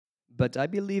But I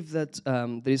believe that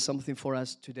there is something for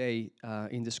us today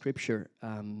in the scripture.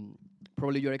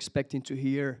 Probably you're expecting to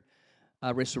hear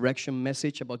a resurrection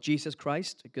message about Jesus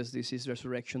Christ, because this is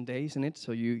Resurrection Day, isn't it?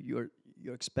 So you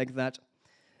expect that.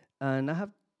 And I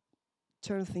have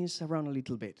turned things around a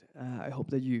little bit. I hope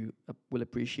that you will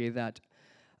appreciate that.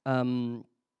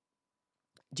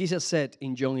 Jesus said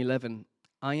in John 11,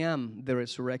 I am the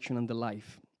resurrection and the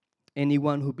life.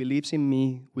 Anyone who believes in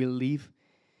me will live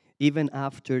even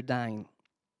after dying.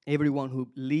 Everyone who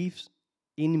lives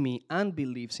in me and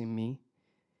believes in me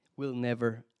will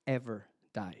never, ever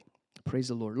die. Praise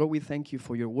the Lord. Lord, we thank you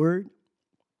for your word.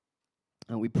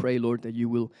 And we pray, Lord, that you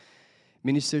will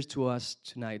minister to us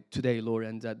today, Lord,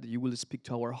 and that you will speak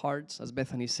to our hearts. As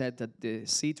Bethany said, that the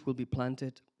seeds will be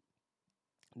planted,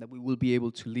 that we will be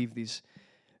able to leave this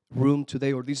room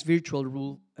today, or this virtual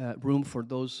room for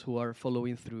those who are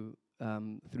following through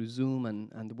Zoom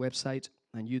and the website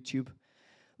and YouTube.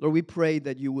 Lord, we pray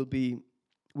that you will be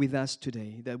with us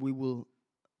today, that we will,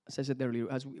 as I said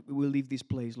earlier, as we will leave this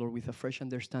place, Lord, with a fresh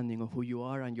understanding of who you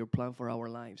are and your plan for our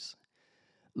lives.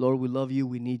 Lord, we love you.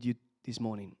 We need you this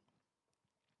morning.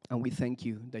 And we thank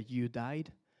you that you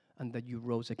died and that you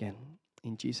rose again.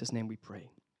 In Jesus' name we pray.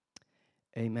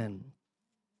 Amen.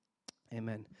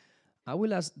 Amen. I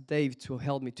will ask Dave to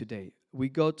help me today. We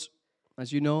got,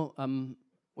 as you know,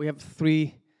 we have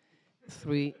three,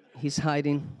 he's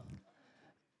hiding.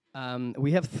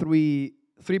 We have three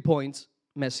points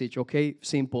message, okay?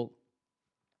 Simple.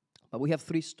 But we have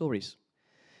three stories.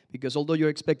 Because although you're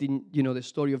expecting, the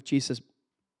story of Jesus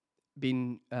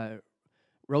being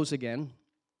rose again,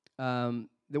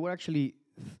 there were actually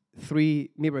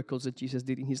three miracles that Jesus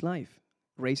did in his life,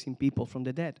 raising people from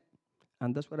the dead.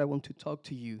 And that's what I want to talk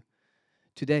to you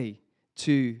today,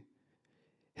 to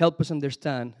help us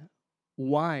understand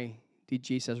why did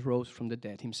Jesus rose from the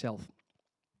dead himself.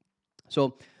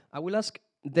 So I will ask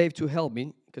Dave to help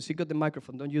me, because he got the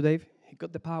microphone, don't you, Dave? He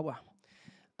got the power.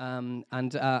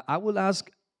 And I will ask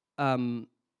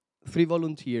three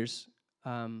volunteers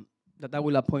that I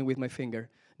will appoint with my finger.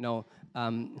 No.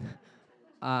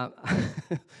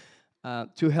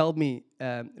 To help me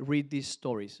read these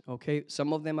stories, okay?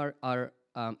 Some of them are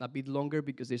a bit longer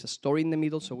because there's a story in the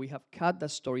middle, so we have cut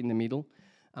that story in the middle,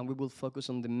 and we will focus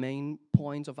on the main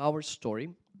points of our story,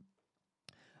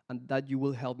 and that you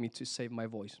will help me to save my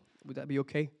voice. Would that be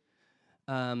okay?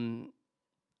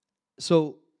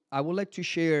 So I would like to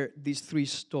share these three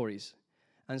stories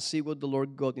and see what the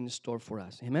Lord got in store for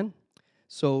us. Amen?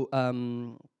 So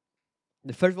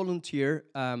the first volunteer,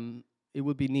 it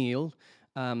will be Neil.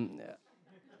 I'm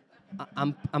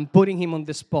putting him on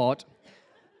the spot,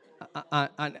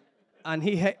 and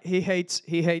he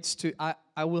hates to.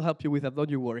 I will help you with that. Don't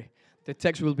you worry. The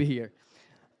text will be here.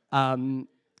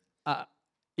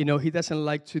 He doesn't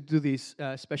like to do this,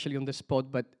 especially on the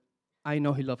spot. But I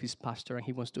know he loves his pastor and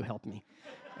he wants to help me.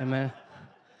 Amen.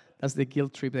 That's the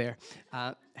guilt trip there.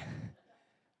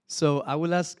 So I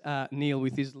will ask Neil,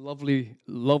 with his lovely,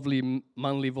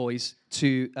 manly voice,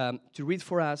 to read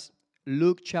for us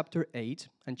Luke chapter 8.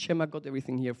 And Chema got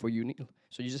everything here for you, Neil.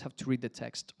 So you just have to read the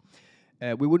text.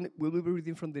 We will be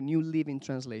reading from the New Living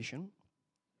Translation.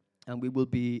 And we will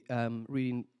be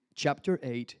reading chapter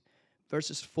 8,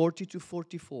 verses 40 to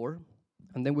 44.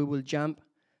 And then we will jump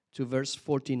to verse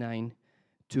 49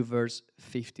 to verse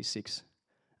 56.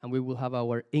 And we will have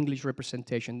our English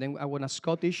representation. Then I want a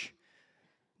Scottish.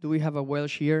 Do we have a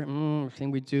Welsh here? I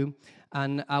think we do.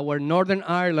 And our Northern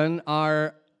Ireland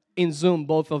are in Zoom,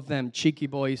 both of them, cheeky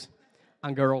boys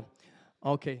and girl.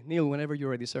 Okay, Neil, whenever you're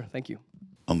ready, sir. Thank you.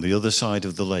 On the other side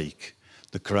of the lake,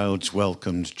 the crowds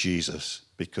welcomed Jesus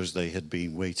because they had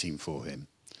been waiting for him.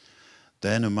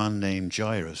 Then a man named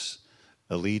Jairus,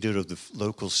 a leader of the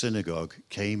local synagogue,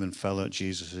 came and fell at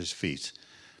Jesus' feet,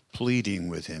 pleading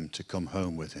with him to come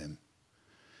home with him.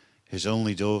 His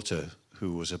only daughter,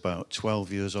 who was about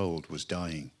 12 years old, was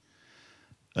dying.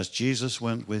 As Jesus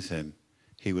went with him,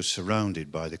 he was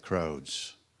surrounded by the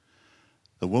crowds.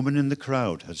 A woman in the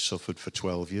crowd had suffered for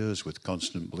 12 years with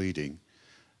constant bleeding,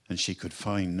 and she could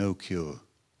find no cure.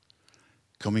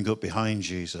 Coming up behind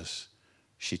Jesus,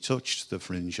 she touched the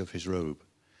fringe of his robe.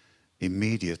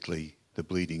 Immediately, the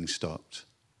bleeding stopped.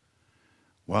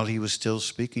 While he was still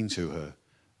speaking to her,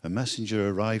 a messenger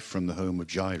arrived from the home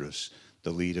of Jairus,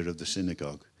 the leader of the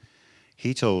synagogue.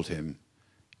 He told him,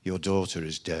 "Your daughter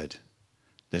is dead.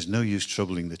 There's no use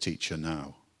troubling the teacher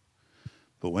now."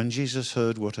 But when Jesus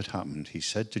heard what had happened, he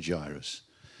said to Jairus,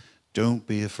 "Don't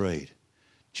be afraid.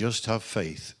 Just have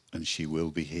faith and she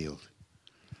will be healed."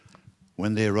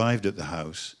 When they arrived at the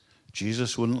house,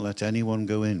 Jesus wouldn't let anyone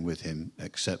go in with him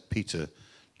except Peter,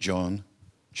 John,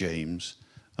 James,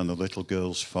 and the little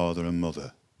girl's father and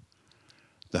mother.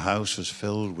 The house was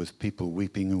filled with people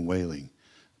weeping and wailing,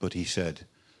 but he said,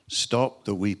 "Stop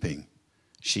the weeping.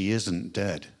 She isn't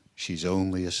dead. She's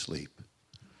only asleep."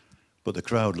 But the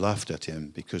crowd laughed at him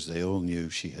because they all knew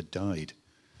she had died.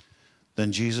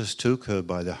 Then Jesus took her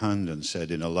by the hand and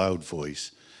said in a loud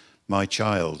voice, "My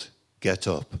child, get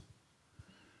up."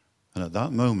 And at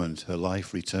that moment her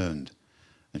life returned,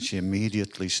 and she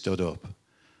immediately stood up.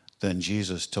 Then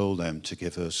Jesus told them to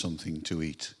give her something to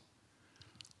eat.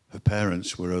 Her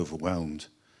parents were overwhelmed,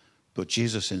 but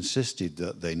Jesus insisted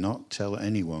that they not tell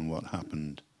anyone what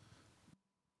happened.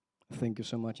 Thank you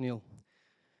so much, Neil.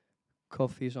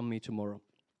 Coffee is on me tomorrow.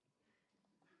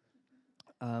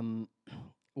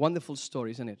 Wonderful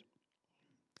story, isn't it?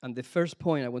 And the first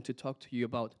point I want to talk to you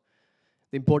about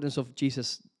the importance of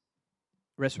Jesus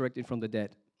resurrecting from the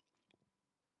dead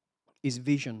is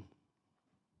vision.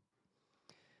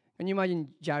 Can you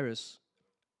imagine Jairus?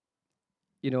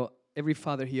 Every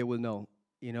father here will know,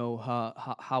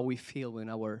 how we feel when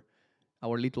our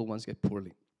little ones get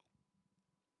poorly.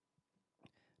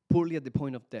 Poorly at the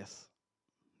point of death.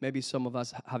 Maybe some of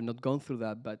us have not gone through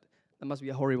that, but that must be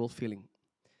a horrible feeling.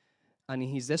 And in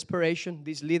his desperation,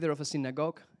 this leader of a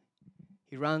synagogue,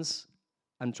 he runs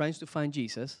and tries to find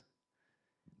Jesus,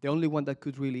 the only one that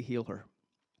could really heal her.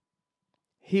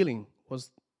 Healing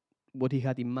was what he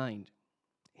had in mind.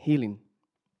 Healing,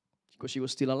 because she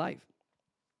was still alive.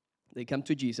 They come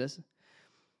to Jesus,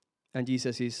 and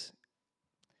Jesus is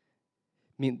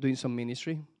doing some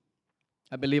ministry.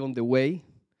 I believe on the way,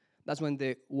 that's when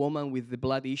the woman with the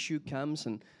blood issue comes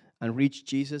and reaches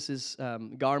Jesus'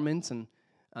 garments and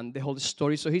the whole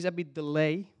story. So he's a bit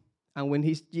delayed, and when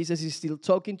Jesus is still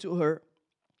talking to her,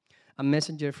 a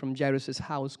messenger from Jairus'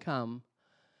 house come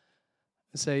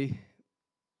and say,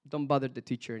 "Don't bother the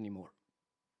teacher anymore.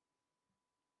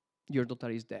 Your daughter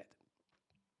is dead."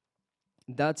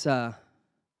 That's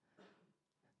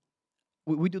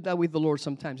we do that with the Lord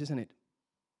sometimes, isn't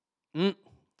it?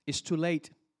 It's too late.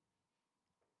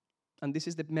 And this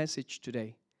is the message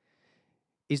today.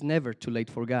 It's never too late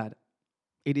for God.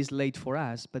 It is late for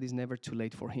us, but it's never too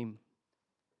late for Him.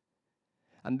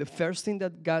 And the first thing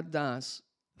that God does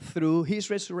through His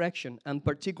resurrection, and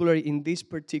particularly in this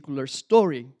particular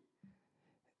story,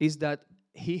 is that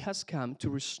He has come to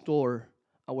restore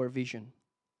our vision.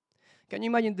 Can you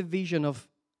imagine the vision of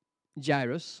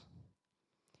Jairus?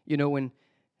 When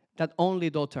that only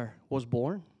daughter was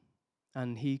born,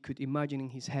 and he could imagine in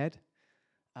his head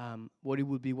what it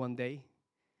would be one day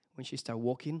when she started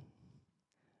walking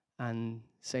and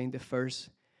saying the first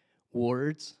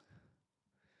words,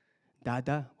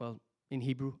 Dada, well, in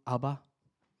Hebrew, Abba.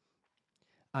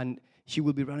 And she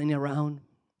will be running around,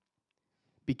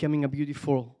 becoming a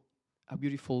beautiful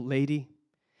lady,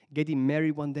 getting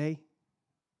married one day,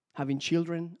 having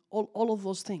children, all of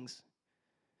those things.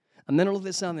 And then all of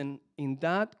a sudden, in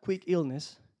that quick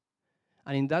illness,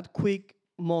 and in that quick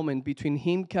moment between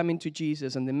him coming to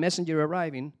Jesus and the messenger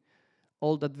arriving,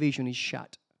 all that vision is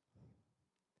shut.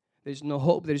 There's no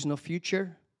hope, there is no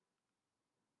future.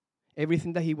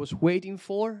 Everything that he was waiting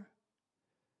for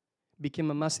became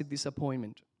a massive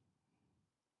disappointment.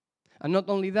 And not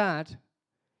only that,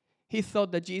 he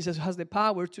thought that Jesus has the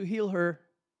power to heal her,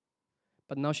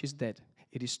 but now she's dead.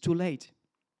 It is too late.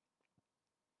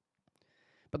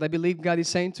 But I believe God is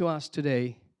saying to us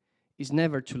today, it's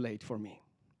never too late for me.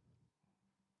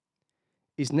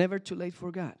 It's never too late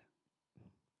for God.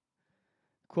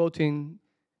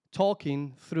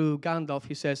 Talking through Gandalf,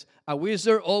 he says, a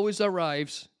wizard always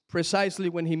arrives precisely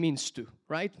when he means to,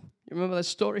 right? You remember that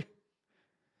story?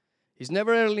 He's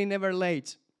never early, never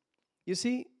late. You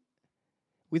see,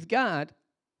 with God,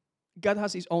 God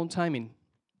has His own timing.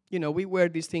 We wear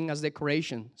this thing as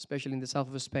decoration, especially in the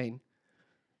south of Spain.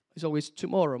 It's always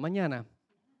tomorrow, mañana.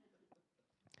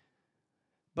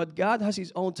 But God has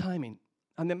His own timing.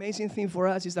 And the amazing thing for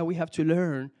us is that we have to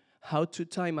learn how to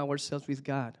time ourselves with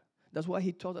God. That's why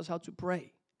He taught us how to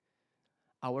pray.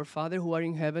 Our Father who art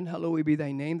in heaven, hallowed be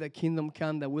thy name, thy kingdom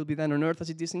come, thy will be done on earth as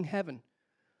it is in heaven.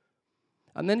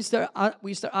 And then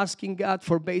we start asking God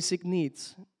for basic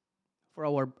needs, for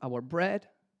our bread,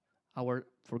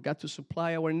 for God to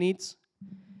supply our needs,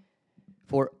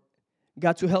 for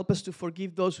God to help us to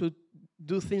forgive those who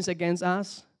do things against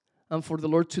us, and for the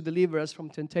Lord to deliver us from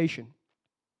temptation.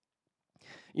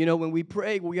 When we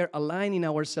pray, we are aligning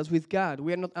ourselves with God.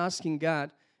 We are not asking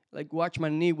God, like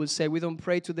Watchman Nee will say, we don't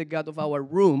pray to the God of our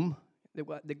room,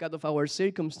 the God of our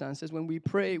circumstances. When we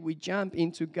pray, we jump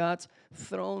into God's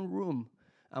throne room,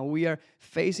 and we are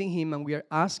facing Him, and we are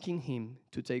asking Him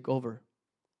to take over.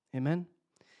 Amen?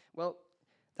 Well,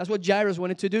 That's what Jairus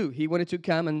wanted to do. He wanted to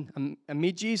come and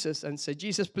meet Jesus and say,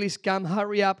 Jesus, please come,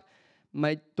 hurry up.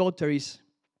 My daughter is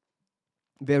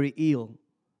very ill.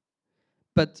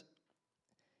 But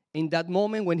in that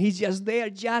moment when he's just there,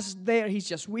 he's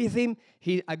just with him.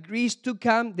 He agrees to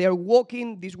come. They're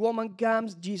walking. This woman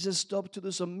comes. Jesus stopped to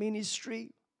do some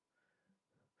ministry.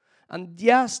 And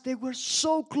yes, they were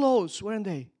so close, weren't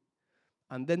they?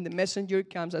 And then the messenger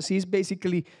comes as he's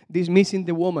basically dismissing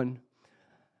the woman.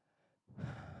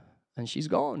 And she's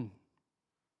gone.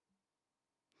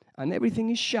 And everything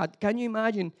is shut. Can you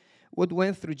imagine what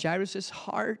went through Jairus'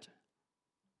 heart?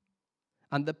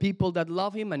 And the people that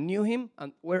love him and knew him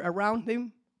and were around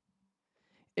him?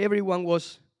 Everyone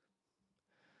was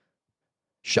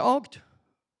shocked.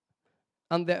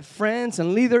 And their friends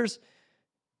and leaders,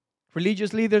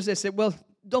 religious leaders, they said, well,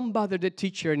 don't bother the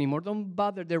teacher anymore. Don't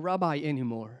bother the rabbi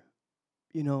anymore.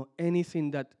 You know,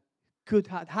 anything that could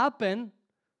have happened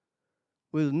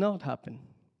will not happen.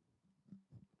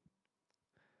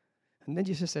 And then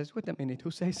Jesus says, wait a minute,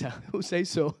 who says that? Who says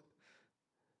so?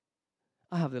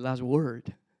 I have the last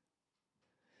word.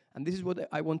 And this is what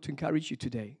I want to encourage you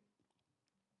today.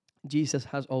 Jesus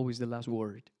has always the last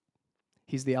word.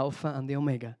 He's the Alpha and the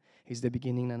Omega. He's the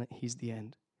beginning and He's the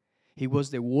end. He was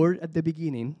the Word at the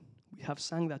beginning. We have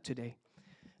sung that today.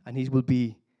 And He will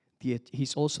be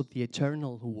He's also the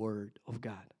eternal Word of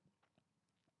God.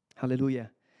 Hallelujah.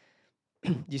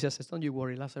 Jesus says, don't you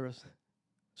worry, Lazarus.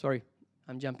 Sorry,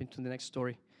 I'm jumping to the next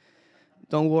story.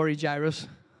 Don't worry, Jairus.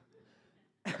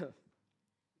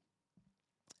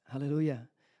 Hallelujah.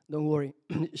 Don't worry.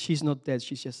 She's not dead.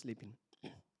 She's just sleeping.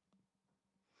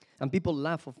 And people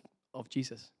laugh of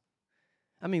Jesus.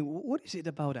 I mean, what is it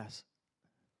about us?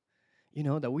 You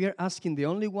know, that we are asking the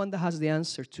only one that has the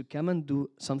answer to come and do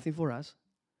something for us.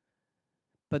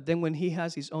 But then when He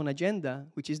has His own agenda,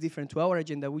 which is different to our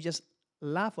agenda, we just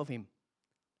laugh of Him.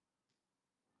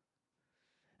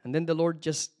 And then the Lord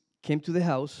just came to the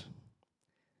house,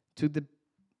 took the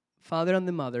father and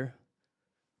the mother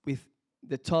with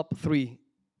the top three,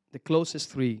 the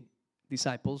closest three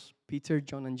disciples, Peter,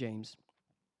 John, and James,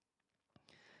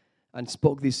 and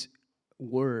spoke this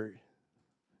word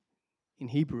in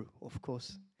Hebrew, of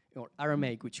course, or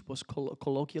Aramaic, which was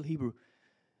colloquial Hebrew.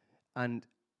 And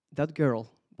that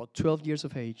girl, about 12 years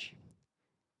of age,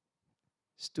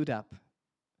 stood up.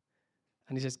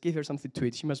 And He says, give her something to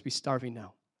eat. She must be starving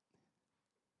now.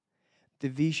 The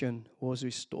vision was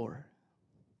restored.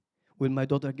 Will my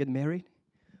daughter get married?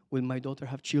 Will my daughter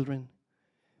have children?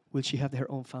 Will she have her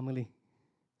own family?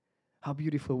 How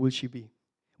beautiful will she be?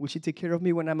 Will she take care of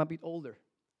me when I'm a bit older?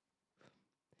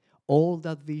 All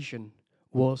that vision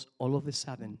was all of a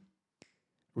sudden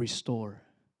restored.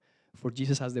 For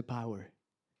Jesus has the power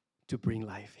to bring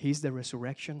life. He's the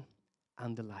resurrection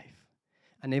and the life.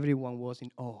 And everyone was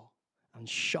in awe and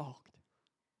shocked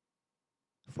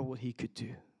for what He could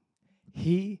do.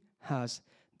 He has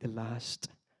the last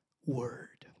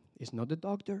word. It's not the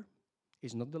doctor.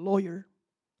 It's not the lawyer.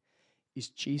 It's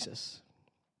Jesus.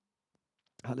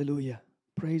 Hallelujah.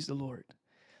 Praise the Lord.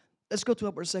 Let's go to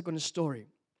our second story.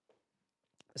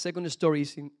 The second story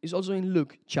is also in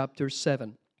Luke chapter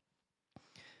 7.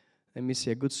 Let me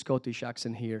see, a good Scottish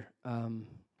accent here.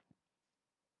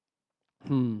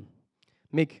 Mick,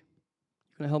 you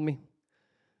gonna help me?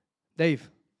 Dave,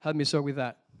 help me start with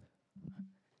that.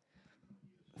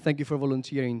 Thank you for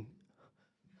volunteering.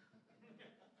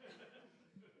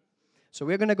 So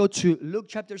we're going to go to Luke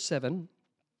chapter 7,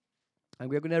 and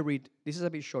we're going to read, this is a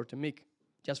bit short, Mick,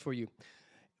 just for you,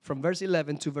 from verse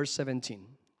 11 to verse 17.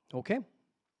 Okay?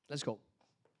 Let's go.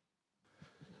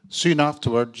 Soon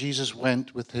afterward, Jesus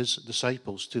went with His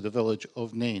disciples to the village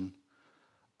of Nain,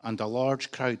 and a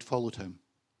large crowd followed Him.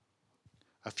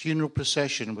 A funeral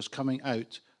procession was coming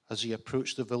out as He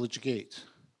approached the village gate.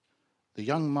 The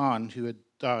young man who had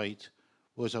died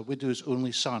was a widow's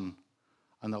only son,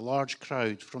 and a large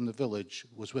crowd from the village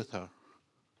was with her.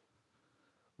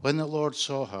 When the Lord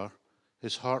saw her,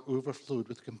 His heart overflowed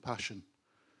with compassion.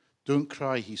 "Don't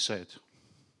cry," He said.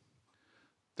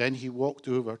 Then He walked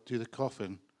over to the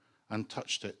coffin and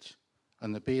touched it,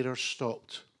 and the bearers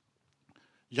stopped.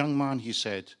 "Young man," He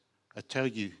said, "I tell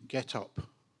you, get up."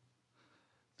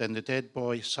 Then the dead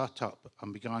boy sat up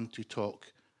and began to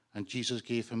talk, and Jesus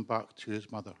gave him back to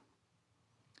his mother.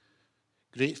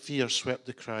 Great fear swept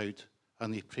the crowd,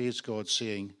 and they praised God,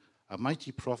 saying, "A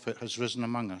mighty prophet has risen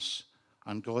among us,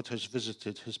 and God has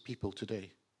visited His people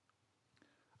today."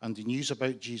 And the news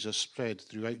about Jesus spread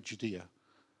throughout Judea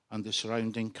and the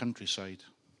surrounding countryside.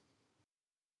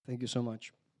 Thank you so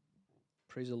much.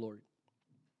 Praise the Lord.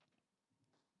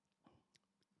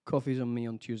 Coffee's on me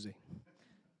on Tuesday.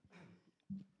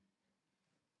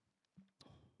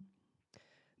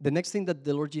 The next thing that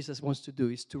the Lord Jesus wants to do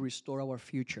is to restore our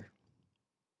future.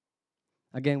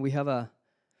 Again, we have a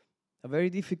very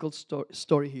difficult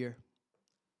story here.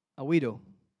 A widow.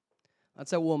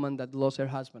 That's a woman that lost her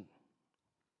husband,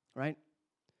 right?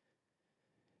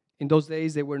 In those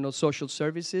days, there were no social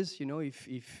services. You know, if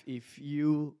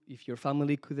your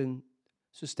family couldn't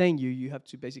sustain you, you have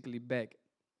to basically beg.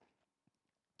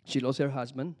 She lost her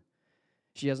husband.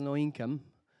 She has no income.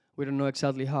 We don't know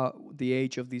exactly the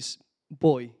age of this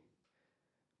boy,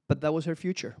 but that was her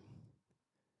future.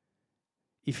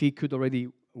 If he could already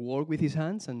work with his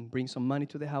hands and bring some money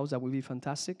to the house, that would be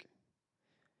fantastic.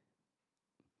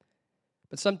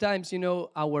 But sometimes,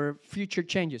 our future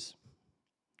changes.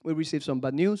 We receive some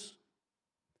bad news.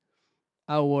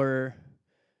 The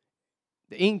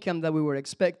income that we were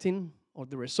expecting or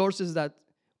the resources that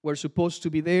were supposed to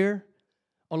be there,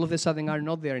 all of a sudden are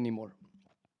not there anymore.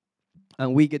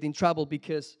 And we get in trouble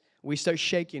because we start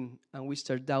shaking and we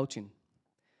start doubting.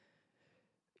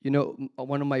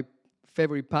 One of my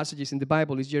favorite passages in the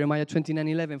Bible is Jeremiah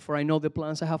 29:11. For I know the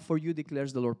plans I have for you,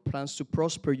 declares the Lord. Plans to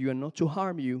prosper you and not to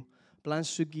harm you.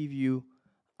 Plans to give you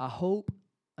a hope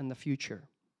and a future.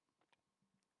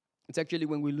 It's actually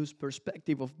when we lose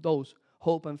perspective of those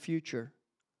hope and future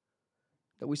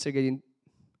that we start getting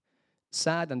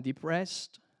sad and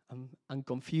depressed and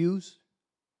confused.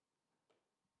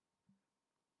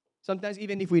 Sometimes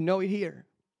even if we know it here,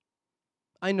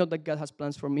 I know that God has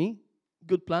plans for me,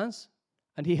 good plans,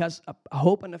 and He has a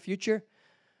hope and a future.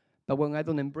 But when I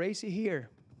don't embrace it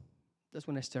here, that's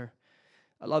when I start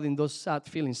allowing those sad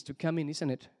feelings to come in, isn't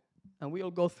it? And we all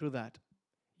go through that.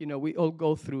 We all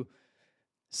go through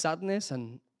sadness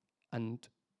and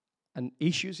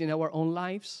issues in our own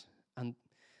lives. And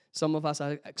some of us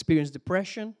experience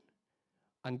depression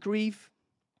and grief.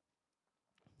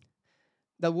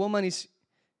 That woman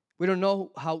we don't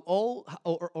know how old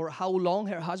or how long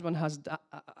her husband has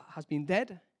been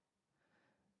dead.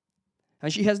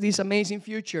 And she has this amazing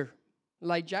future,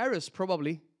 like Jairus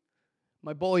probably.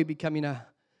 My boy becoming a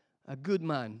good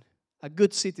man, a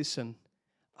good citizen,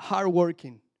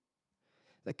 hardworking,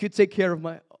 that could take care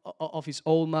of his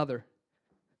old mother.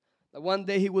 That one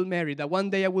day he will marry. That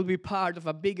one day I will be part of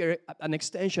an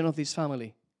extension of this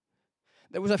family.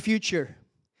 There was a future.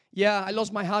 Yeah, I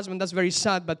lost my husband. That's very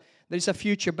sad, but there is a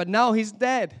future. But now he's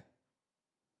dead.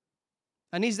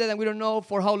 And he's dead, and we don't know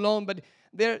for how long, but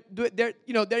they're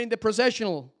in the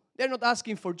processional. They're not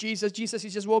asking for Jesus. Jesus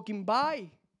is just walking by.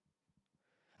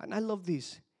 And I love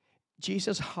this.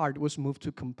 Jesus' heart was moved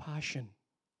to compassion.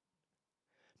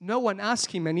 No one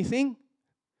asked him anything,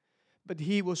 but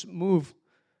he was moved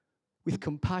with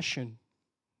compassion.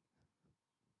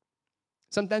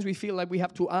 Sometimes we feel like we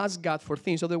have to ask God for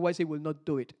things, otherwise He will not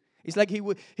do it. It's like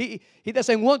He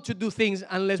doesn't want to do things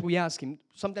unless we ask Him.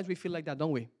 Sometimes we feel like that,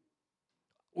 don't we?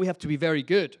 We have to be very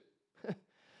good.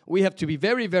 We have to be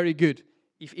very, very good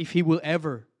if He will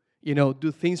ever,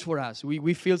 do things for us.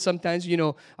 We feel sometimes,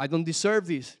 I don't deserve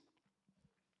this.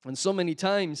 And so many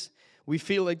times we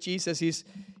feel like Jesus is,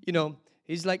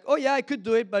 He's like, oh yeah, I could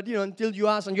do it, but, until you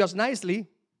ask, and you ask nicely,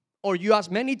 or you ask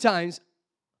many times.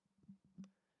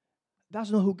 That's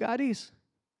not who God is.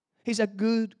 He's a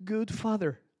good, good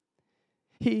Father.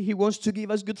 He wants to give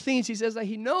us good things. He says that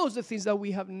He knows the things that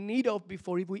we have need of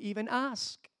before we even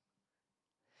ask.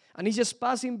 And He's just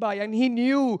passing by, and He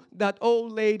knew that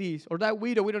old lady or that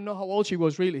widow. We don't know how old she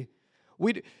was really.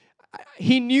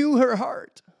 He knew her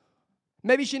heart.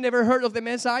 Maybe she never heard of the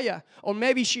Messiah, or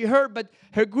maybe she heard, but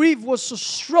her grief was so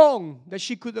strong that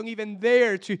she couldn't even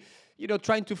dare to,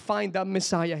 trying to find that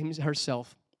Messiah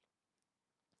herself.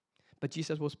 But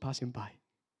Jesus was passing by.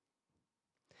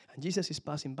 And Jesus is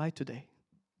passing by today.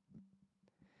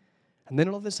 And then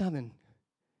all of a sudden,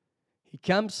 He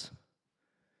comes.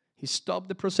 He stopped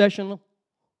the procession.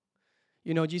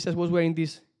 Jesus was wearing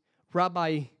this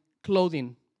rabbi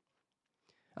clothing.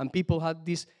 And people had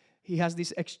this, He has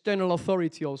this external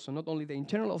authority also, not only the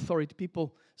internal authority.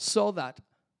 People saw that.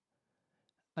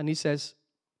 And He says,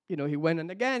 He went, and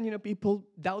again, people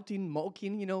doubting,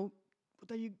 mocking,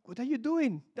 what are you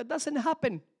doing? That doesn't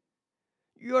happen.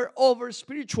 You are over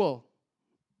spiritual.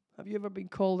 Have you ever been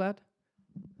called that?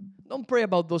 Don't pray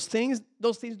about those things.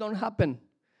 Those things don't happen.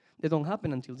 They don't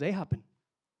happen until they happen.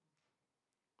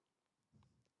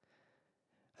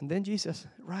 And then Jesus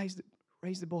raised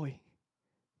the boy.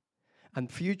 And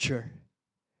future,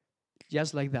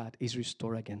 just like that, is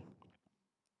restored again.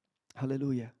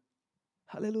 Hallelujah.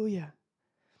 Hallelujah.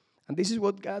 And this is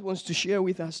what God wants to share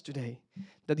with us today.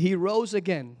 That He rose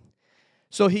again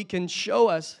so He can show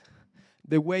us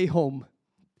the way home.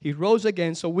 He rose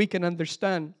again so we can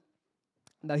understand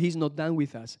that He's not done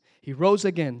with us. He rose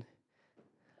again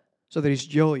So there is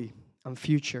joy and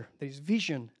future. There is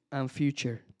vision and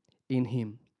future in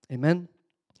Him. Amen?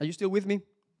 Are you still with me?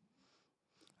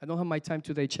 I don't have my time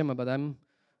today, Chema, but I'm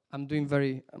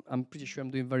pretty sure I'm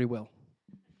doing very well.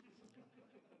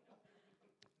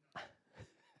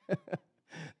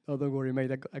 No, don't worry,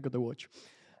 mate. I got the watch.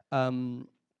 The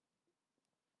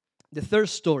third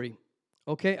story.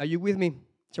 Okay, are you with me?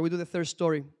 Shall we do the third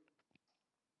story?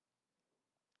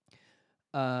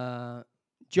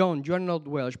 John, you are not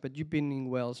Welsh, but you've been in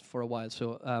Wales for a while,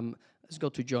 so let's go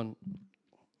to John.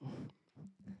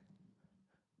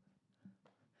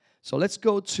 So let's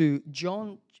go to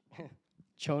John.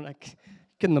 John, I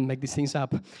cannot make these things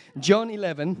up. John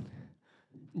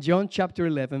chapter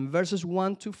 11, verses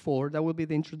 1 to 4. That will be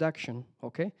the introduction,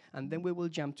 okay? And then we will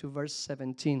jump to verse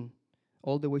 17,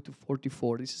 all the way to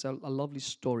 44. This is a lovely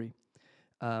story.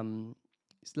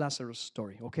 It's Lazarus'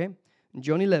 story, okay?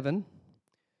 John 11,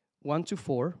 1 to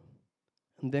 4,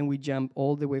 and then we jump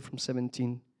all the way from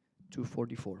 17 to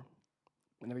 44.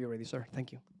 Whenever you're ready, sir.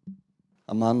 Thank you.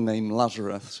 A man named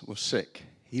Lazarus was sick.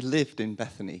 He lived in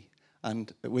Bethany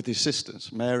and with his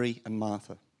sisters, Mary and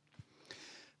Martha.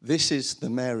 This is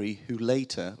the Mary who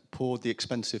later poured the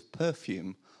expensive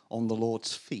perfume on the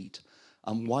Lord's feet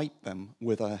and wiped them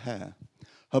with her hair.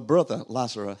 Her brother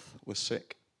Lazarus was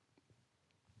sick.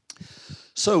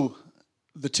 So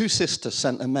the two sisters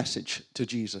sent a message to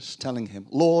Jesus telling him,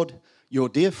 "Lord, your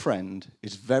dear friend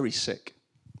is very sick."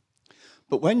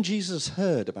 But when Jesus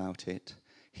heard about it,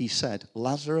 he said,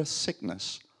 "Lazarus'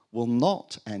 sickness will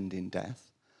not end in death.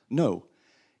 No,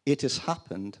 it has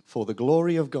happened for the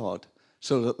glory of God,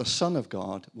 so that the Son of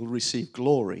God will receive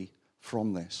glory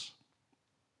from this."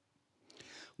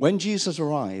 When Jesus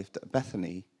arrived at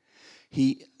Bethany,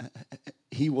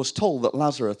 he was told that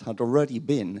Lazarus had already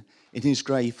been in his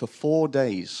grave for 4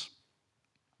 days.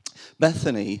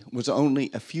 Bethany was only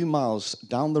a few miles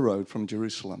down the road from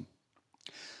Jerusalem,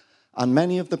 and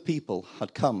many of the people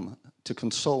had come to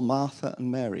console Martha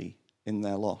and Mary in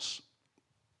their loss.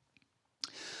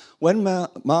 When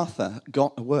Martha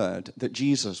got word that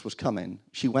Jesus was coming,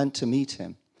 she went to meet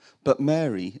him, but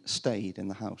Mary stayed in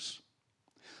the house.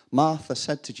 Martha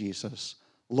said to Jesus,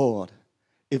 "Lord,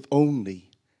 if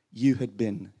only you had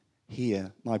been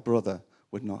here, my brother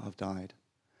would not have died.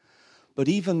 But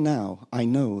even now, I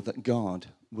know that God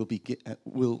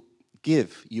will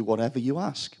give you whatever you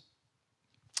ask."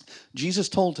 Jesus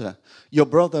told her, "Your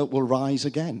brother will rise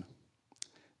again."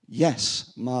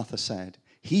 "Yes," Martha said,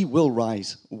 "he will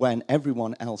rise when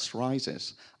everyone else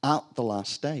rises at the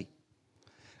last day."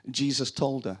 Jesus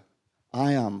told her,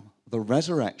 "I am the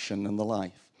resurrection and the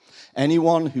life.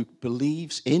 Anyone who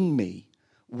believes in me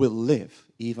will live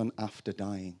even after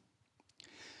dying.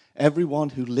 Everyone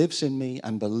who lives in me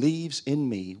and believes in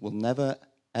me will never,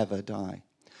 ever die.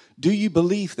 Do you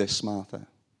believe this, Martha?"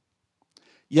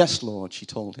 "Yes, Lord," she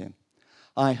told him.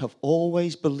 "I have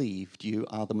always believed you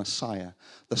are the Messiah,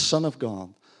 the Son of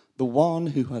God, the one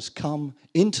who has come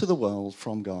into the world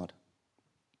from God."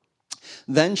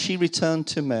 Then she returned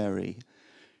to Mary.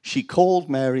 She called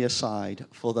Mary aside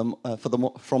from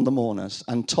the mourners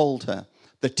and told her,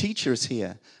 "The teacher is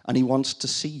here, and he wants to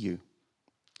see you."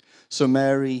 So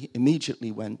Mary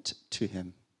immediately went to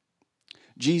him.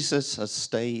 Jesus had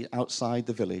stayed outside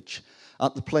the village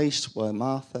at the place where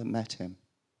Martha met him.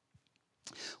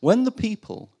 When the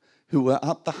people who were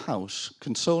at the house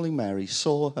consoling Mary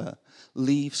saw her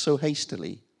leave so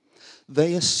hastily,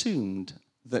 they assumed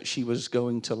that she was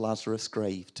going to Lazarus'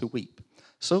 grave to weep.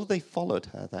 So they followed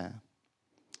her there.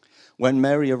 When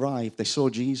Mary arrived, they saw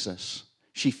Jesus.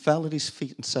 She fell at his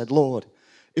feet and said, "Lord,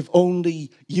 if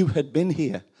only you had been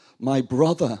here, my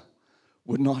brother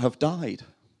would not have died."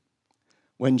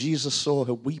 When Jesus saw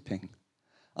her weeping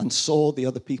and saw the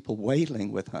other people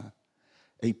wailing with her,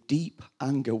 a deep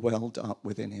anger welled up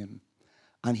within him,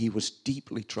 and he was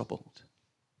deeply troubled.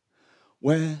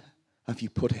 "Where have you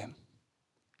put him?"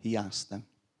 he asked them.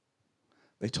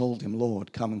 They told him,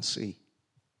 "Lord, come and see."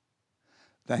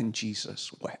 Then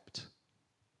Jesus wept.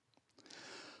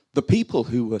 The people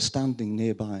who were standing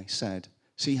nearby said,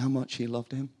 "See how much he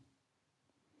loved him?"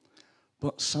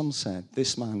 But some said,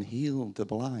 "This man healed the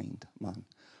blind man.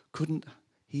 Couldn't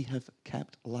he have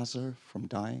kept Lazarus from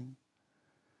dying?"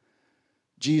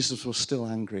 Jesus was still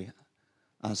angry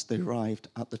as they arrived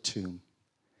at the tomb,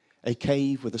 a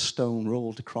cave with a stone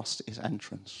rolled across its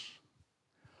entrance.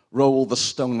 "Roll the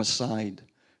stone aside,"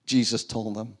 Jesus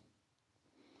told them.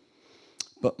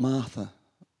 But Martha,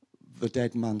 the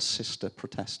dead man's sister,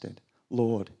 protested,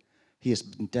 "Lord, he has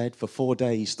been dead for 4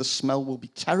 days. The smell will be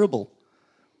terrible."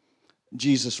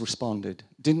 Jesus responded,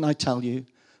 "Didn't I tell you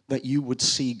that you would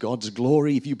see God's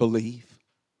glory if you believe?"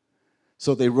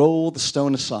 So they rolled the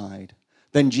stone aside.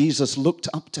 Then Jesus looked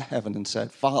up to heaven and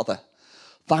said, Father,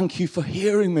 thank you for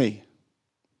hearing me.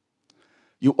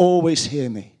 You always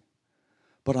hear me.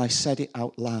 But I said it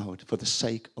out loud for the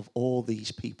sake of all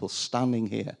these people standing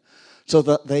here, so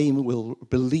that they will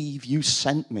believe you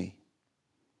sent me.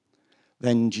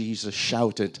 Then Jesus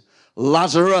shouted,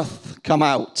 Lazarus, come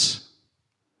out.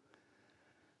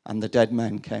 And the dead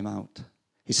man came out.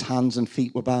 His hands and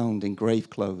feet were bound in grave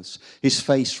clothes, his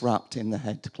face wrapped in the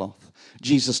headcloth.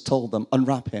 Jesus told them,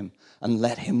 unwrap him and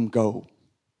let him go.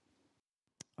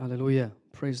 Hallelujah.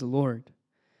 Praise the Lord.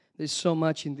 There's so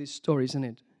much in this story, isn't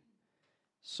it?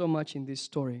 So much in this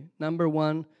story. Number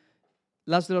one,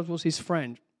 Lazarus was his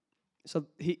friend. So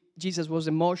Jesus was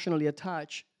emotionally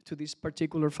attached to this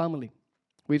particular family.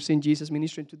 We've seen Jesus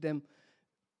ministering to them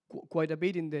quite a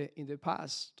bit in the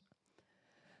past.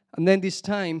 And then this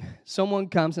time, someone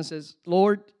comes and says,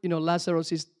 Lord,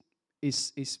 Lazarus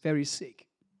is very sick.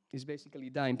 He's basically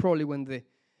dying. Probably when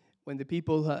the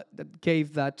people that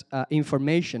gave that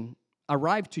information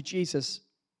arrived to Jesus,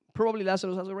 probably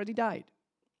Lazarus has already died.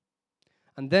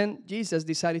 And then Jesus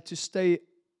decided to stay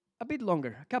a bit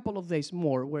longer, a couple of days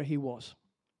more where he was.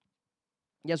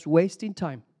 Just wasting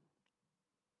time.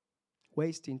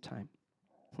 Wasting time.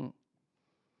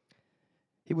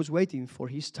 He was waiting for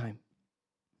his time.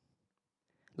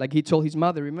 Like he told his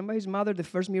mother, remember his mother, the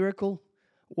first miracle?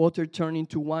 Water turned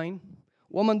into wine.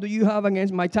 Woman, do you have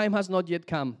against my time has not yet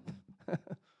come.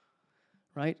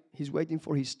 Right? He's waiting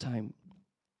for his time.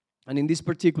 And in this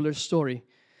particular story,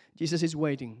 Jesus is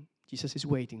waiting. Jesus is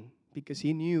waiting because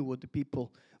he knew what the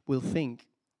people will think.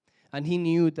 And he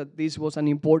knew that this was an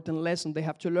important lesson they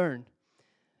have to learn.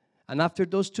 And after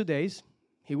those 2 days,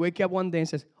 he wakes up one day and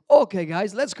says, okay,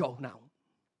 guys, let's go now.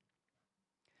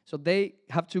 So they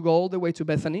have to go all the way to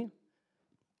Bethany.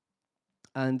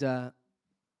 And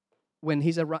when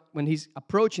he's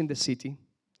approaching the city,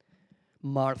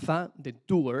 Martha, the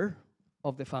doer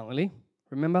of the family,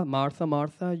 remember,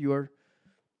 Martha, you're,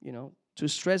 too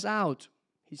stressed out.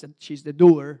 He said she's the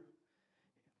doer.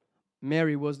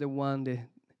 Mary was the one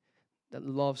that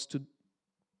loves to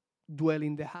dwell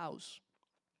in the house.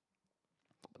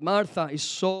 But Martha is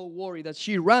so worried that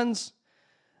she runs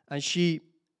and she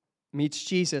meets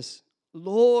Jesus.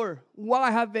 Lord,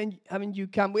 why haven't you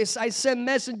come? I sent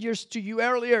messengers to you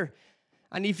earlier.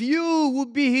 And if you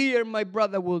would be here, my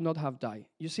brother will not have died.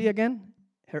 You see again,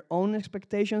 her own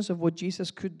expectations of what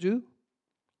Jesus could do.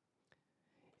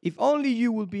 If only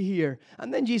you would be here.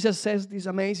 And then Jesus says this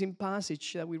amazing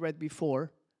passage that we read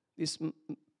before, this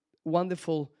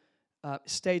wonderful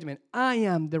statement. I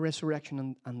am the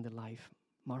resurrection and the life,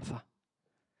 Martha.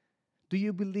 Do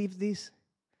you believe this?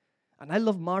 And I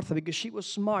love Martha because she was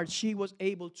smart. She was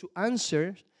able to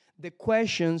answer the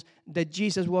questions that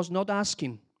Jesus was not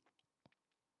asking.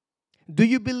 Do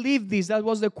you believe this? That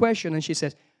was the question. And she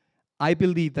says, I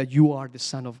believe that you are the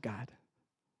Son of God.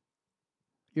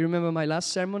 You remember my last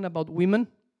sermon about women,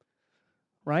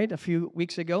 right? A few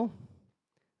weeks ago.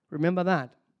 Remember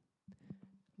that?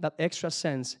 That extra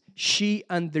sense. She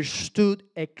understood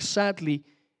exactly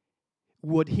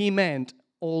what he meant,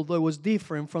 although it was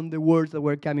different from the words that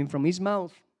were coming from his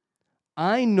mouth.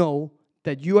 I know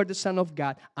that you are the Son of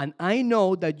God, and I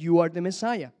know that you are the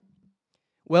Messiah.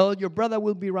 Well, your brother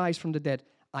will be raised from the dead.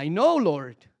 I know,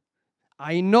 Lord.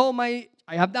 I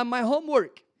have done my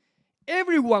homework.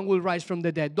 Everyone will rise from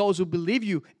the dead, those who believe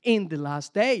you in the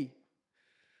last day.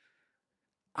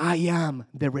 I am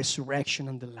the resurrection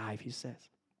and the life, he says.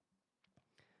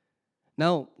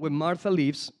 Now, when Martha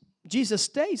leaves, Jesus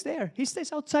stays there. He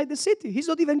stays outside the city. He's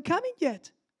not even coming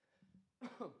yet.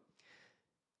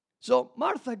 So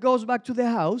Martha goes back to the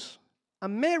house,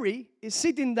 and Mary is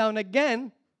sitting down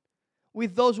again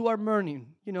with those who are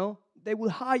mourning. They will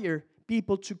hire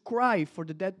people to cry for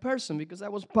the dead person because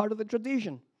that was part of the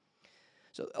tradition.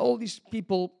 So all these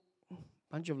people,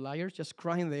 bunch of liars, just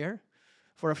crying there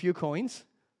for a few coins.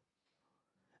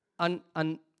 And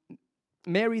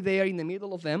Mary there in the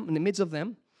middle of them, in the midst of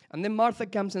them. And then Martha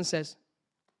comes and says,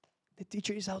 the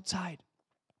teacher is outside.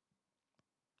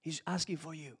 He's asking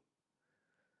for you.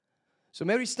 So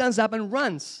Mary stands up and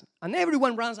runs. And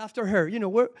everyone runs after her.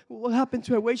 What happened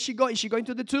to her? Where is she going? Is she going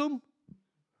to the tomb?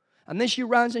 And then she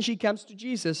runs and she comes to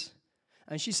Jesus.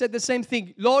 And she said the same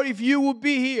thing. Lord, if you would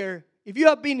be here, if you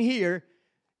have been here,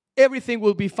 everything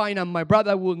will be fine and my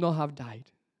brother will not have died.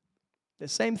 The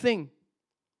same thing.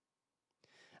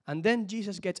 And then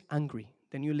Jesus gets angry.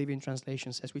 The New Living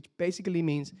Translation says, which basically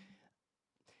means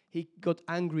he got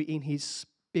angry in his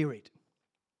spirit.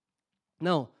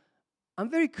 Now, I'm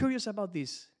very curious about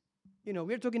this.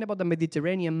 We're talking about the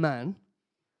Mediterranean man,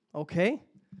 okay?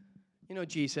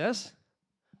 Jesus.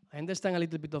 I understand a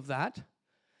little bit of that.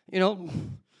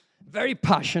 Very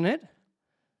passionate.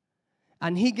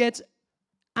 And he gets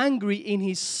angry in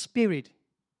his spirit.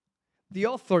 The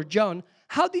author, John,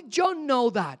 how did John know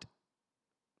that?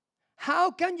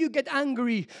 How can you get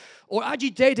angry or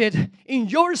agitated in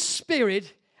your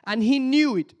spirit and he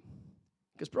knew it?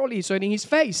 Because probably he saw it in his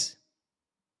face.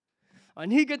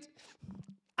 And he gets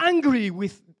angry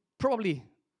with probably,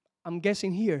 I'm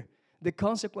guessing here, the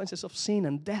consequences of sin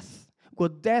and death.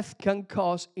 What death can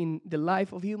cause in the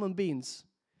life of human beings.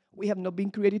 We have not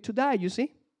been created to die, you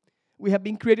see? We have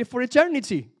been created for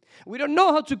eternity. We don't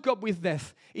know how to cope with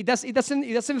death. It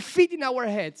doesn't fit in our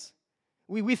heads.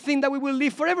 We think that we will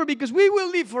live forever because we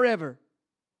will live forever.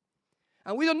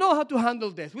 And we don't know how to handle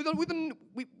death. We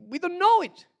don't know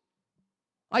it.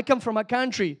 I come from a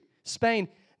country, Spain,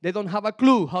 they don't have a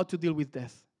clue how to deal with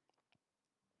death.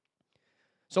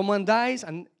 Someone dies,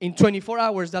 and in 24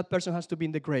 hours, that person has to be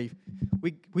in the grave.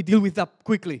 We deal with that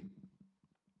quickly.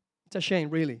 It's a shame,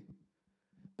 really.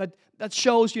 But that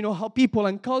shows, how people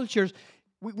and cultures,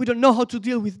 we don't know how to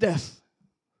deal with death.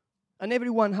 And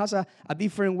everyone has a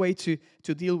different way to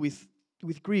deal with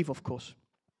grief, of course.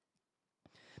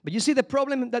 But you see, the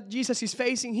problem that Jesus is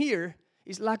facing here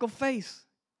is lack of faith.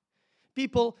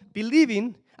 People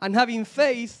believing and having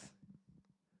faith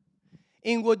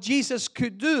in what Jesus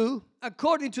could do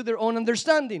according to their own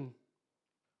understanding.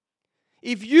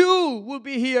 If you would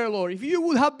be here, Lord, if you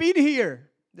would have been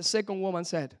here, the second woman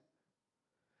said,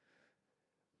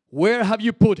 where have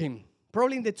you put him?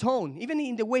 Probably in the tone, even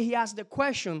in the way he asked the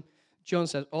question, John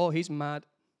says, oh, he's mad.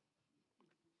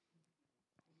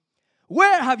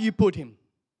 Where have you put him?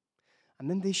 And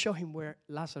then they show him where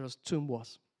Lazarus' tomb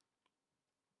was.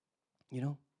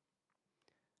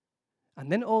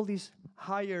 And then all these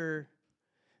higher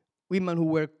women who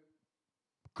were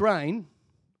crying,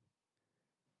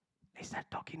 they start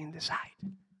talking in the side.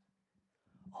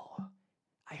 Oh,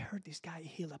 I heard this guy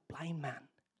heal a blind man.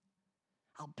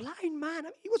 A blind man?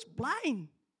 He was blind.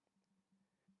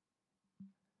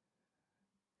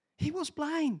 He was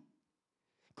blind.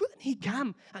 Couldn't he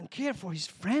come and care for his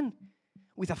friend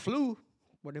with a flu,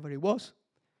 whatever it was,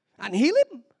 and heal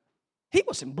him? He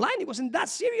wasn't blind. It wasn't that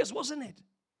serious, wasn't it?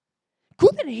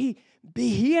 Couldn't he be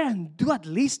here and do at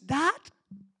least that?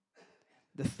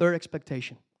 The third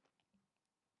expectation.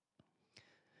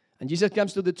 And Jesus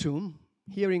comes to the tomb,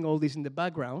 hearing all this in the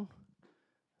background,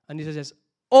 and he says,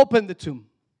 open the tomb.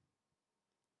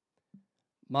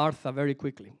 Martha, very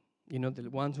quickly, the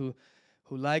one who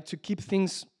liked to keep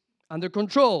things under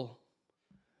control.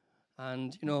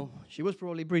 And, she was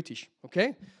probably British,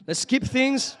 okay? Let's keep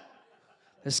things,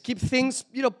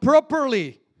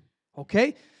 properly,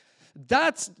 okay?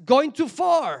 That's going too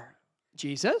far.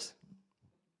 Jesus,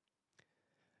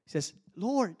 he says,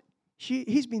 Lord,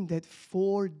 he's been dead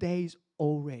 4 days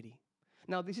already.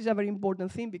 Now, this is a very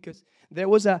important thing because there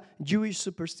was a Jewish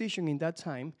superstition in that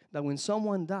time that when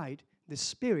someone died, the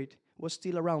spirit was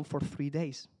still around for 3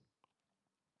 days.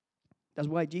 That's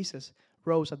why Jesus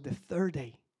rose at the third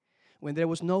day, when there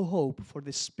was no hope for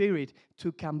the spirit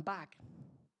to come back.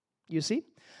 You see?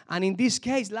 And in this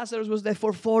case, Lazarus was there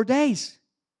for 4 days.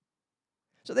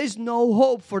 So there's no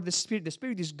hope for the spirit. The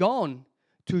spirit is gone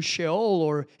to Sheol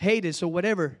or Hades or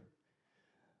whatever.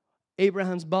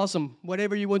 Abraham's bosom,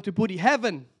 whatever you want to put it,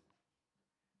 heaven.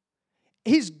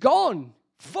 He's gone.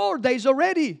 4 days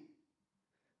already.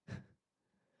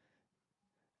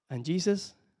 And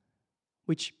Jesus,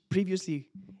 which previously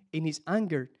in his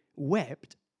anger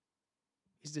wept,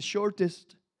 is the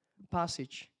shortest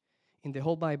passage in the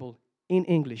whole Bible in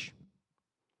English,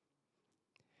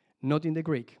 not in the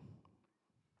Greek.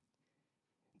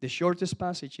 The shortest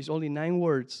passage is only 9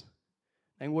 words.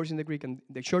 9 words in the Greek, and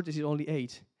the shortest is only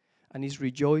 8. And it's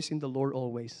rejoice in the Lord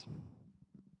always.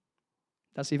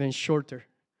 That's even shorter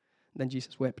than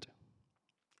Jesus wept.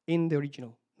 In the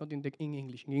original, not in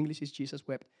English. In English, it's Jesus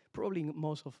wept. Probably in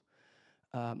most of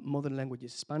modern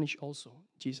languages, Spanish also,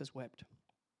 Jesus wept.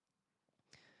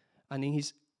 And in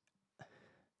his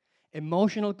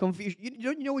emotional confusion,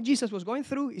 you know what Jesus was going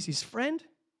through? Is his friend.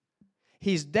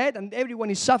 He's dead and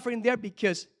everyone is suffering there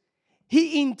because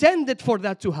he intended for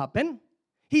that to happen.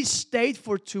 He stayed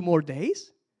for 2 more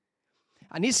days.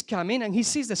 And he's coming and he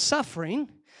sees the suffering.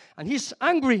 And he's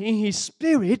angry in his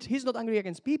spirit. He's not angry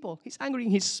against people. He's angry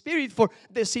in his spirit for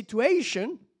the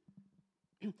situation.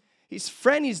 His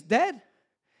friend is dead.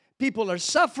 People are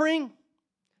suffering.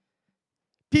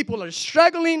 People are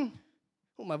struggling.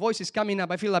 Oh, my voice is coming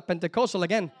up. I feel like Pentecostal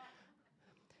again.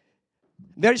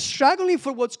 They're struggling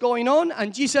for what's going on,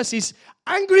 and Jesus is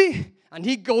angry, and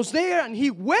he goes there, and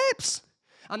he weeps,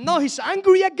 and now he's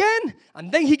angry again,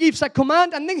 and then he gives a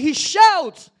command, and then he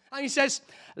shouts, and he says,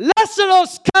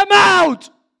 Lazarus, come out!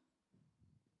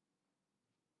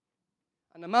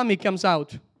 And the mommy comes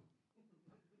out.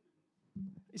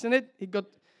 Isn't it? He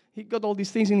got all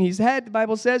these things in his head, the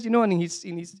Bible says, and in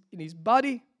his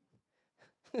body.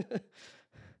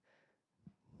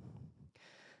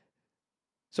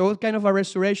 So what kind of a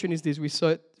restoration is this? We saw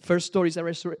it. First story is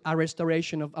a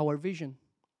restoration of our vision.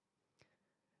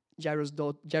 Jairus'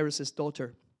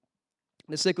 daughter.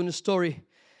 The second story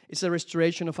is a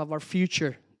restoration of our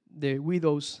future, the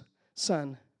widow's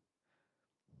son.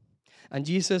 And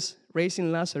Jesus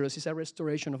raising Lazarus is a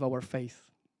restoration of our faith.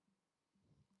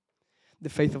 The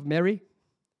faith of Mary,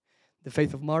 the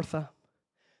faith of Martha,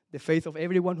 the faith of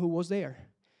everyone who was there.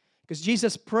 Because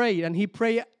Jesus prayed, and he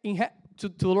prayed to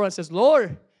the Lord and says,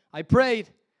 Lord, I prayed,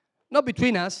 not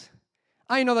between us.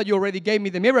 I know that you already gave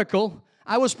me the miracle.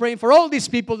 I was praying for all these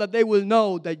people that they will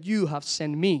know that you have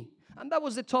sent me. And that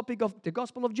was the topic of the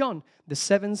Gospel of John. The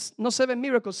seven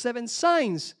miracles, 7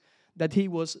 signs that he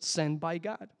was sent by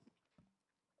God.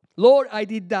 Lord, I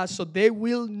did that so they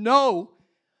will know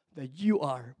that you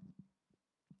are.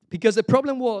 Because the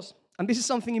problem was, and this is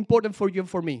something important for you and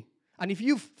for me, and if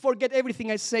you forget everything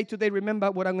I say today,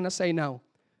 remember what I'm going to say now.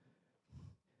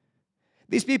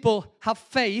 These people have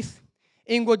faith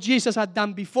in what Jesus had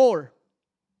done before.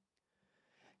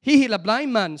 He healed a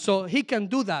blind man, so he can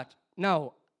do that.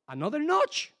 Now, another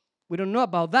notch. We don't know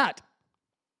about that.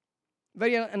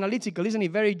 Very analytical, isn't he?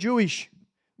 Very Jewish,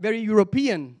 very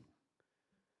European,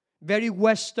 very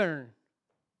Western.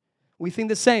 We think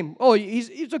the same. Oh,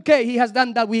 it's okay. He has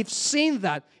done that. We've seen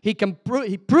that. He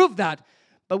proved that.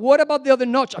 But what about the other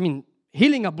notch? I mean,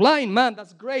 healing a blind man,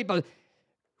 that's great. But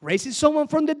raising someone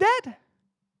from the dead?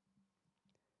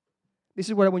 This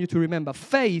is what I want you to remember.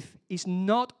 Faith is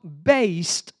not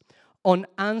based on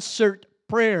answered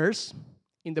prayers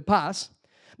in the past,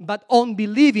 but on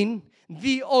believing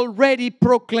the already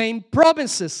proclaimed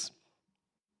promises.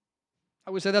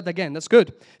 I will say that again. That's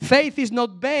good. Faith is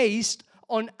not based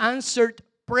on answered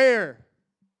prayer.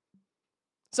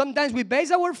 Sometimes we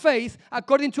base our faith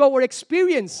according to our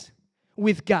experience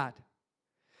with God.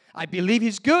 I believe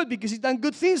He's good because He's done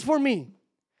good things for me.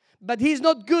 But He's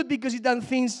not good because He's done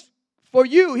things for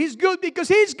you. He's good because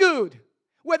He's good,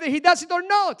 whether He does it or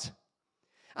not.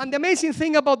 And the amazing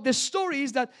thing about this story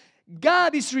is that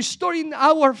God is restoring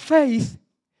our faith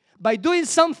by doing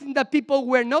something that people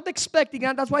were not expecting,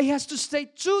 and that's why He has to stay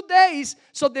 2 days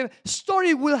so the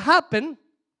story will happen,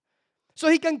 so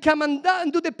He can come and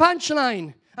do the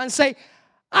punchline and say,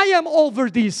 I am over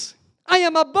this. I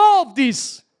am above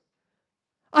this.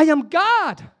 I am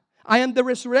God. I am the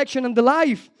resurrection and the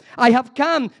life. I have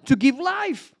come to give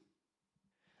life.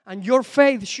 And your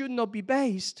faith should not be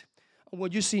based on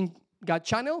what you see in God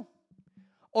channel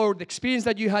or the experience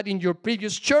that you had in your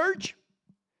previous church.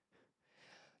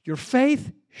 Your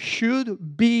faith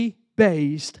should be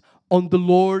based on the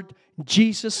Lord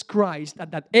Jesus Christ,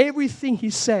 that everything He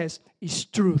says is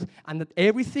truth, and that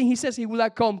everything He says He will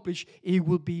accomplish, it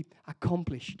will be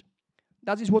accomplished.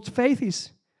 That is what faith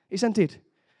is, isn't it?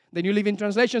 The New Living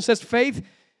Translation says faith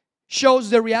shows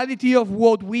the reality of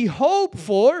what we hope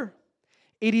for.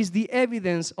 It is the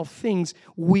evidence of things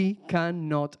we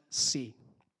cannot see.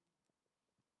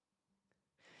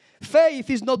 Faith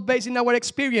is not based in our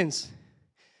experience.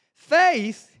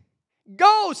 Faith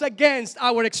goes against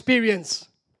our experience.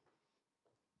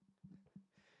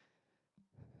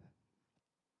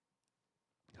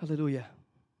 Hallelujah.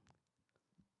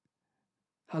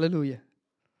 Hallelujah.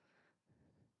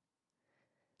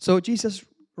 So Jesus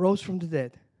rose from the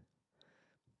dead.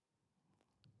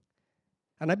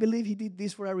 And I believe He did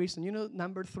this for a reason. You know,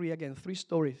 number 3 again, 3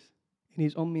 stories in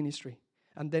His own ministry.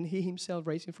 And then He Himself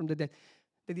raising from the dead.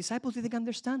 The disciples didn't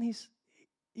understand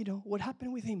what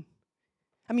happened with Him.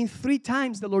 I mean, 3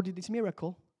 times the Lord did this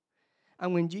miracle.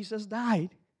 And when Jesus died,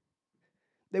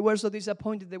 they were so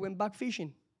disappointed they went back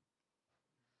fishing.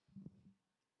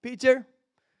 Peter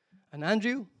and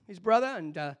Andrew, his brother,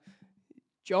 and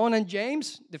John and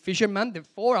James, the fishermen, the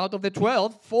 4 out of the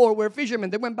 12, 4 were fishermen.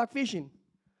 They went back fishing.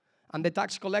 And the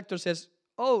tax collector says,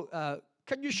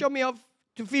 can you show me how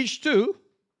to fish too?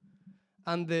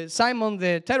 And Simon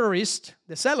the terrorist,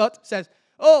 the zealot, says,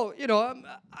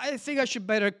 I think I should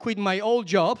better quit my old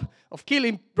job of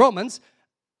killing Romans.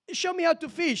 Show me how to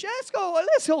fish.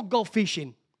 Let's all go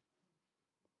fishing.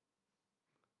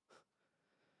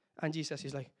 And Jesus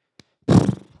is like,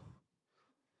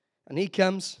 and He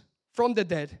comes from the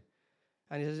dead,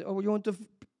 and He says,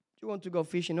 you want to go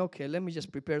fishing? Okay, let me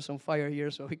just prepare some fire here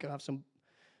so we can have some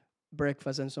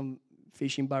breakfast and some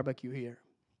fishing barbecue here.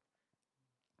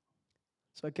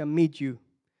 So I can meet you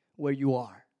where you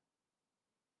are.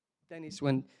 Then it's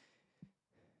when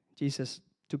Jesus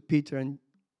to Peter and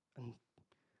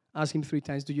asked him 3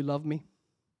 times, do you love me?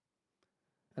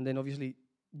 And then obviously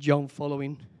John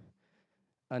following.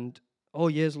 And, oh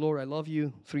yes, Lord, I love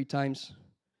you 3 times.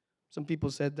 Some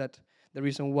people said that the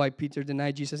reason why Peter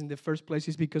denied Jesus in the first place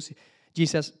is because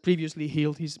Jesus previously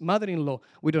healed his mother-in-law.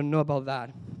 We don't know about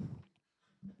that.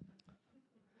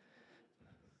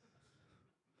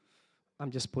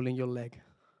 I'm just pulling your leg.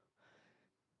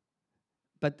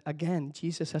 But again,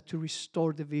 Jesus had to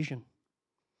restore the vision.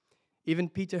 Even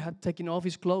Peter had taken off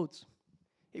his clothes.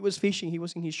 He was fishing. He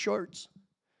was in his shorts.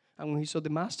 And when he saw the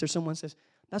master, someone says,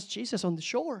 that's Jesus on the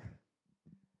shore.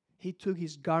 He took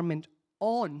his garment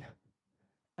on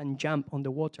and jumped on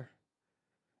the water.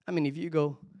 I mean, if you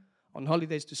go on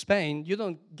holidays to Spain, you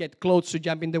don't get clothes to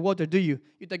jump in the water, do you?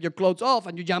 You take your clothes off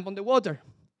and you jump on the water.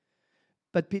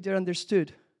 But Peter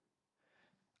understood.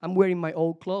 I'm wearing my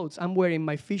old clothes. I'm wearing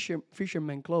my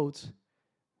fisherman clothes.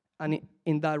 And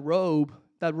in that robe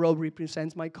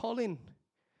represents my calling.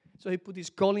 So he put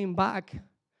his calling back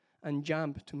and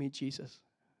jumped to meet Jesus.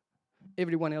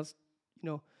 Everyone else,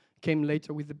 came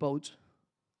later with the boats.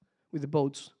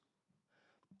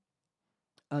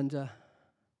 And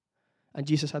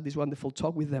Jesus had this wonderful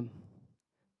talk with them.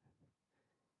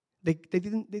 They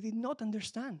did not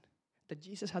understand that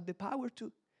Jesus had the power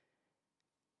to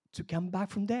come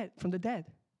back from the dead.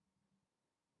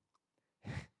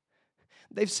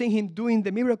 They've seen him doing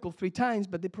the miracle 3 times,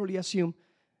 but they probably assume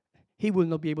he will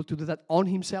not be able to do that on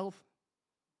himself.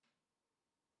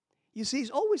 You see,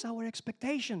 it's always our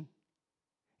expectation.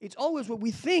 It's always what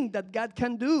we think that God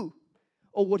can do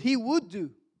or what he would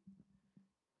do.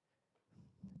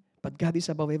 But God is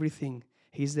above everything.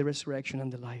 He is the resurrection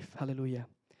and the life. Hallelujah.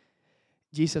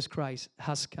 Jesus Christ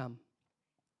has come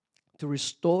to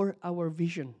restore our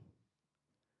vision.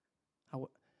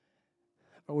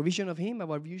 Our vision of him,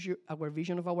 our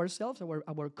vision of ourselves,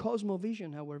 our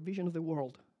cosmovision, our vision of the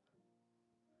world.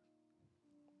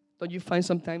 Don't you find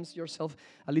sometimes yourself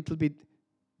a little bit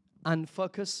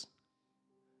unfocused?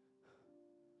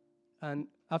 And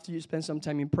after you spend some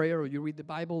time in prayer or you read the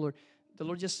Bible, or the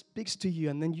Lord just speaks to you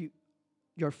and then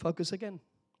you're focused again.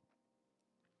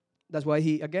 That's why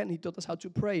he taught us how to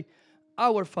pray.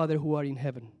 Our Father who are in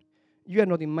heaven. You are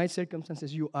not in my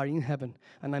circumstances, you are in heaven.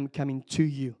 And I'm coming to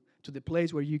you, to the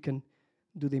place where you can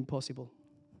do the impossible.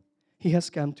 He has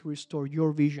come to restore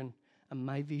your vision and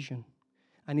my vision.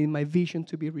 And in my vision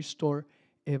to be restored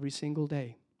every single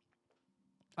day.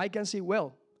 I can see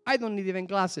well. I don't need even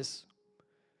glasses.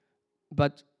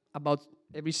 But about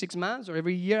every 6 months or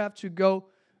every year I have to go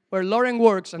where Lauren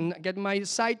works and get my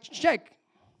sight checked.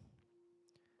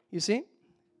 You see?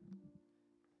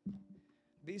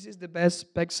 This is the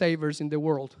best Specsavers in the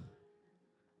world.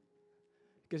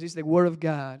 Because it's the Word of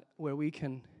God where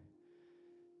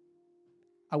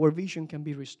our vision can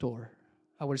be restored.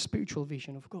 Our spiritual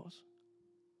vision, of course.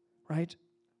 Right?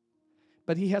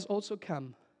 But he has also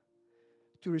come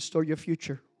to restore your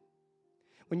future.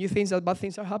 When you think that bad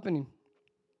things are happening,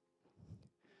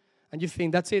 and you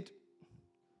think, that's it,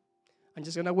 I'm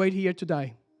just going to wait here to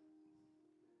die.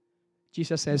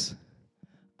 Jesus says,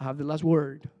 I have the last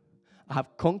word. I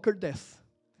have conquered death.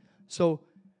 So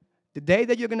the day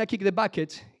that you're going to kick the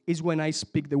bucket is when I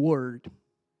speak the word.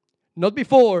 Not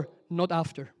before, not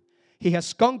after. He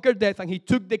has conquered death and he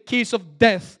took the keys of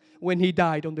death when he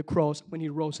died on the cross, when he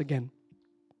rose again.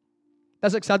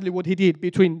 That's exactly what he did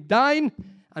between dying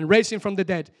and raising from the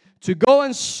dead. To go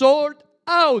and sort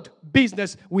out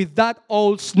business with that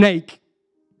old snake.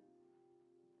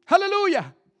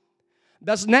 Hallelujah.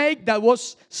 The snake that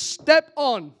was stepped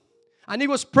on. And it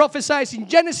was prophesied in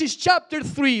Genesis chapter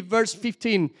 3, verse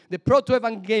 15. The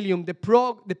proto-evangelium,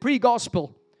 the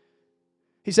pre-gospel.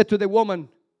 He said to the woman,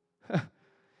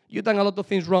 you've done a lot of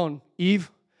things wrong,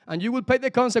 Eve, and you will pay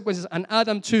the consequences, and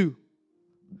Adam too.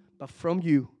 But from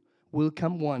you will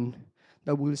come one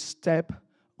that will step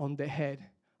on the head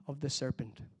of the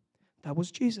serpent. That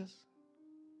was Jesus.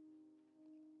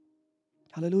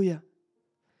 Hallelujah.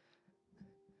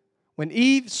 When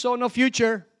Eve saw no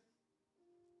future,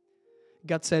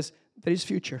 God says, there is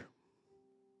future.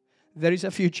 There is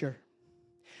a future.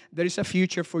 There is a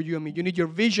future for you and me. You need your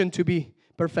vision to be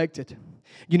perfected.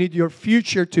 You need your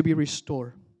future to be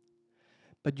restored.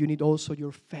 But you need also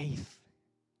your faith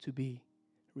to be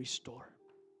restored.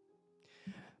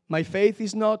 My faith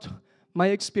is not my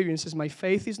experiences. My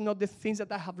faith is not the things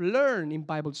that I have learned in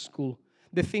Bible school.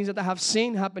 The things that I have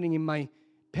seen happening in my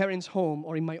parents' home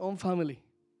or in my own family.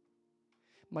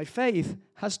 My faith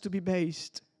has to be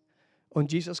based on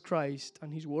Jesus Christ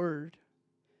and His Word.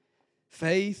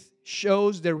 Faith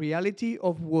shows the reality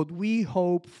of what we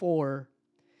hope for.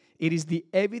 It is the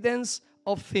evidence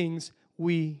of things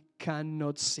we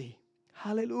cannot see.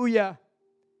 Hallelujah.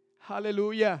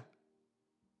 Hallelujah.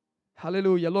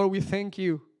 Hallelujah. Lord, we thank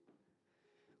you.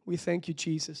 We thank you,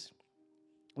 Jesus.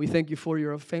 We thank you for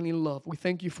your unfailing love. We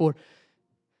thank you for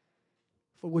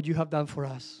what you have done for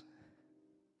us.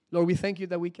 Lord, we thank you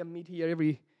that we can meet here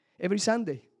every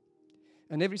Sunday.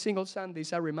 And every single Sunday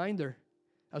is a reminder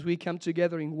as we come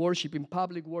together in worship, in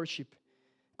public worship,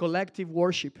 collective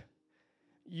worship.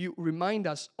 You remind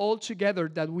us all together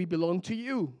that we belong to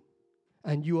you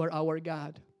and you are our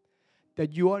God,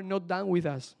 that you are not done with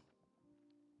us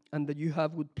and that you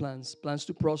have good plans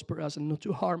to prosper us and not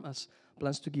to harm us,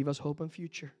 plans to give us hope and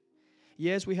future.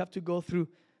 Yes, we have to go through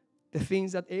the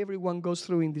things that everyone goes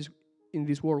through in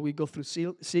this world. We go through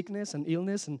sickness and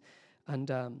illness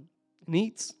and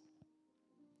needs.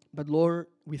 But Lord,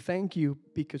 we thank you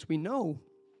because we know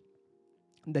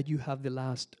that you have the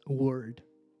last word.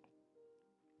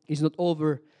 It's not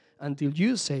over until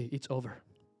you say it's over.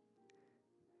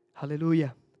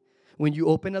 Hallelujah. When you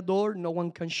open a door, no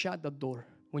one can shut that door.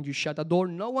 When you shut a door,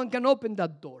 no one can open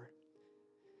that door.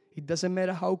 It doesn't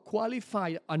matter how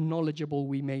qualified and knowledgeable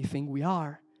we may think we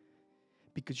are,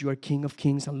 because you are King of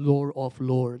kings and Lord of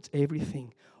lords.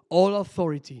 Everything, all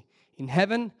authority in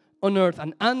heaven, on earth,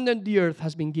 and under the earth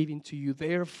has been given to you.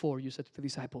 Therefore, you said to the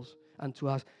disciples and to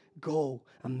us, go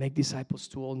and make disciples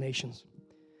to all nations,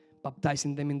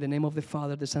 baptizing them in the name of the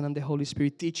Father, the Son, and the Holy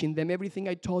Spirit, teaching them everything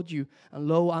I taught you. And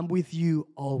lo, I'm with you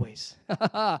always.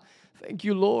 Thank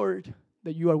you, Lord,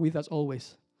 that you are with us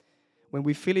always. When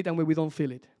we feel it and when we don't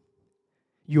feel it,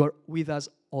 you are with us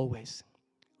always.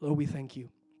 Lord, we thank you.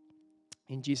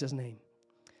 In Jesus' name.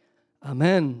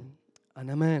 Amen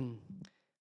and amen.